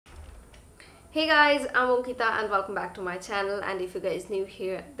Hey guys, I'm Ankita and welcome back to my channel, and if you guys new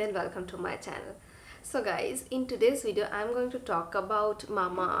here then welcome to my channel. So guys, in today's video I'm going to talk about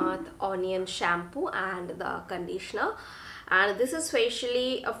Mamaearth Onion Shampoo and the conditioner, and this is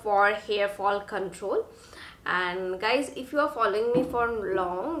specially for hair fall control. And guys, if you are following me for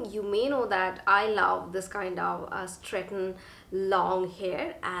long, you may know that I love this kind of straighten long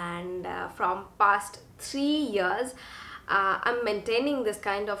hair, and from past 3 years I'm maintaining this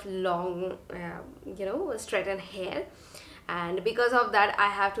kind of long straightened hair, and because of that I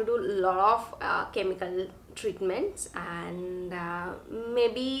have to do a lot of chemical treatments, and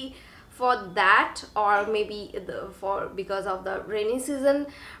maybe for that, or maybe because of the rainy season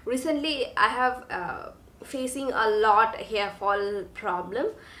recently I have facing a lot hair fall problem.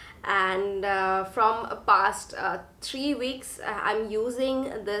 And from past 3 weeks I'm using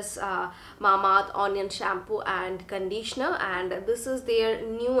this Mamaearth Onion Shampoo and Conditioner, and this is their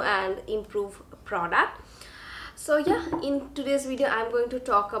new and improved product. So yeah, in today's video I'm going to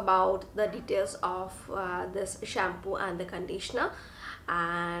talk about the details of this shampoo and the conditioner.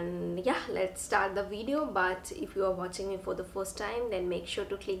 And yeah, let's start the video. But if you are watching me for the first time, then make sure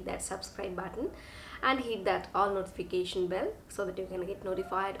to click that subscribe button and hit that all notification bell so that you can get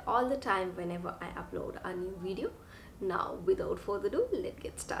notified all the time whenever I upload a new video. Now without further ado, let's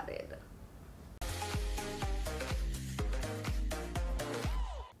get started.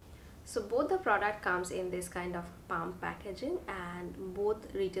 So both the product comes in this kind of pump packaging, and both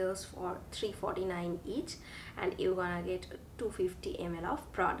retails for $3.49 each, and you're gonna get 250 ml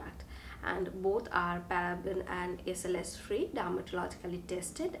of product, and both are paraben and SLS free, dermatologically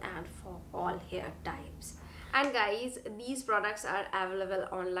tested, and for all hair types. And guys, these products are available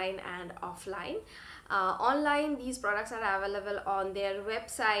online and offline. Online, these products are available on their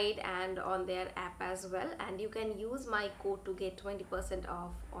website and on their app as well, and you can use my code to get 20%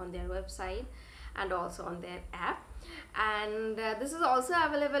 off on their website and also on their app. And this is also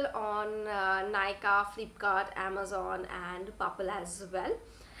available on Nykaa, Flipkart, Amazon and Purple as well.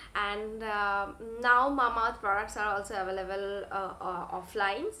 And now Mamaearth products are also available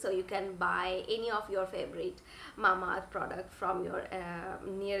offline, so you can buy any of your favorite Mamaearth product from your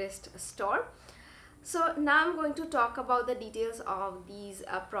nearest store. So now I'm going to talk about the details of these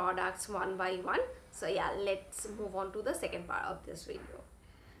products one by one. So yeah, let's move on to the second part of this video.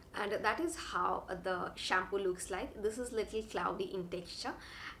 And that is how the shampoo looks like. This is little cloudy in texture,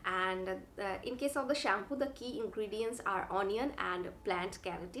 and in case of the shampoo, the key ingredients are onion and plant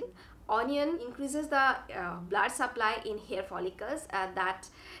keratin. Onion increases the blood supply in hair follicles, that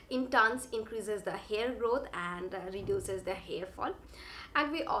in turn increases the hair growth and reduces the hair fall.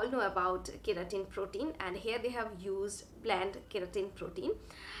 And we all know about keratin protein, and here they have used plant keratin protein,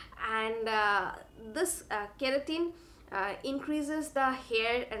 and this keratin increases the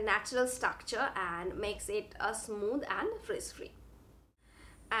hair natural structure and makes it smooth and frizz-free.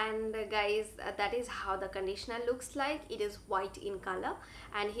 And guys, that is how the conditioner looks like. It is white in color,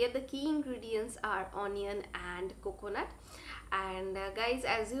 and here the key ingredients are onion and coconut. And guys,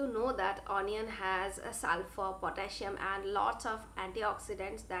 as you know that onion has sulfur, potassium and lots of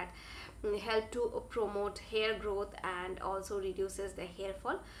antioxidants that help to promote hair growth and also reduces the hair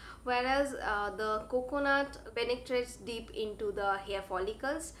fall, whereas the coconut penetrates deep into the hair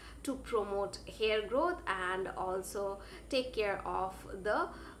follicles to promote hair growth and also take care of the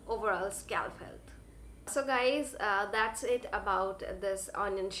overall scalp health. So guys, that's it about this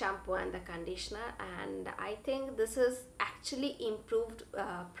onion shampoo and the conditioner, and I think this is actually improved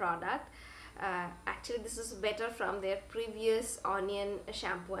product. Actually this is better from their previous onion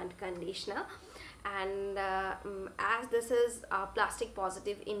shampoo and conditioner. And as this is a plastic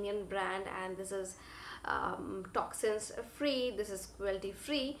positive Indian brand, and this is toxins free, this is cruelty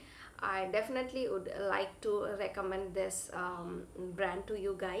free, I definitely would like to recommend this brand to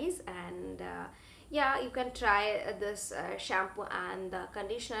you guys. And yeah, you can try this shampoo and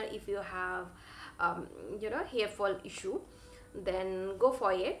conditioner if you have hair fall issue, then go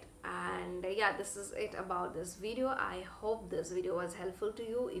for it. And yeah, this is it about this video. I hope this video was helpful to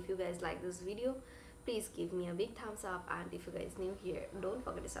you. If you guys like this video, please give me a big thumbs up, and if you guys new here, don't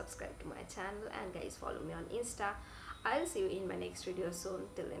forget to subscribe to my channel, and guys follow me on Insta. I'll see you in my next video soon.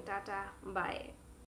 Till then, tata, bye.